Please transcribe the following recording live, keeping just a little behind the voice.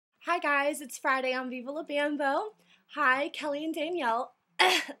guys, it's Friday on Vivalabambo. Hi, Kelly and Danielle.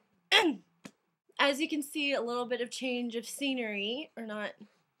 As you can see, a little bit of change of scenery, or not.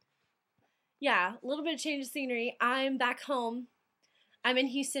 Yeah, a little bit of change of scenery. I'm back home. I'm in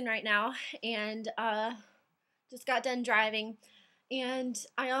Houston right now, and just got done driving. And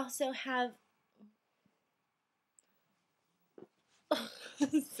I also have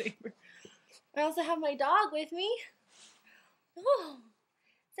Saber. I also have my dog with me. Oh,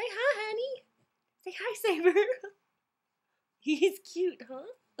 say hi, honey. Say hi, Saber. He's cute, huh?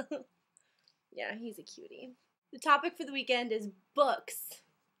 Yeah, he's a cutie. The topic for the weekend is books.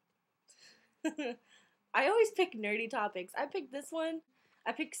 I always pick nerdy topics. I picked this one.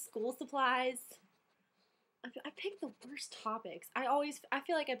 I picked school supplies. I pick the worst topics. I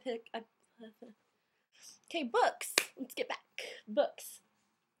feel like I pick. Okay, books. Let's get back. Books.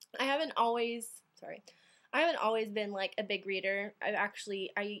 I haven't always been like a big reader. I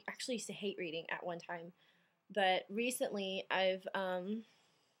actually used to hate reading at one time, but recently I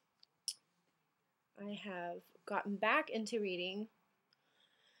have gotten back into reading,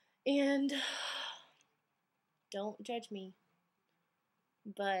 and don't judge me,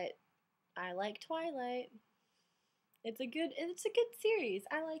 but I like Twilight. It's a good series.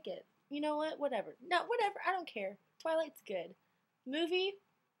 I like it. You know what? Whatever. No, whatever. I don't care. Twilight's good. Movie,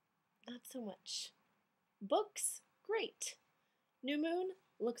 not so much. Books, great. New Moon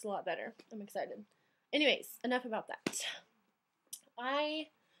looks a lot better. I'm excited. Anyways, enough about that. I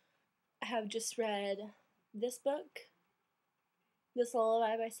have just read this book, This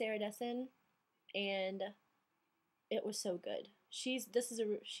Lullaby by Sarah Dessen, and it was so good. She's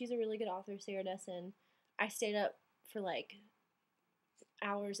a really good author, Sarah Dessen. I stayed up for like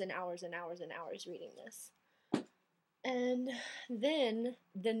hours and hours and hours and hours reading this. And then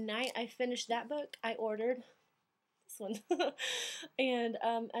the night I finished that book, I ordered this one. And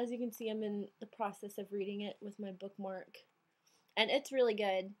as you can see, I'm in the process of reading it with my bookmark. And it's really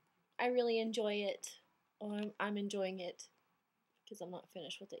good. I really enjoy it. I'm enjoying it because I'm not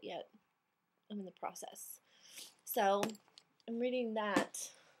finished with it yet. I'm in the process. So I'm reading that,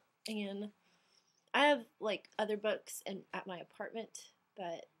 and I have like other books at my apartment,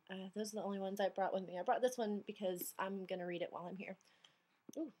 but those are the only ones I brought with me. I brought this one because I'm gonna read it while I'm here.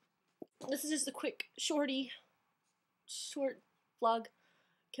 Ooh. This is just a quick short vlog,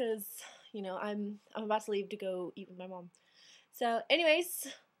 because you know I'm about to leave to go eat with my mom. So anyways,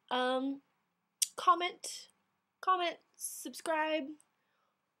 comment, subscribe,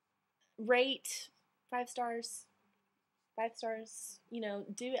 rate 5 stars. 5 stars, you know,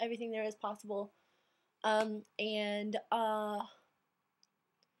 do everything there is possible. Yeah,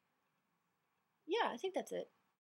 I think that's it.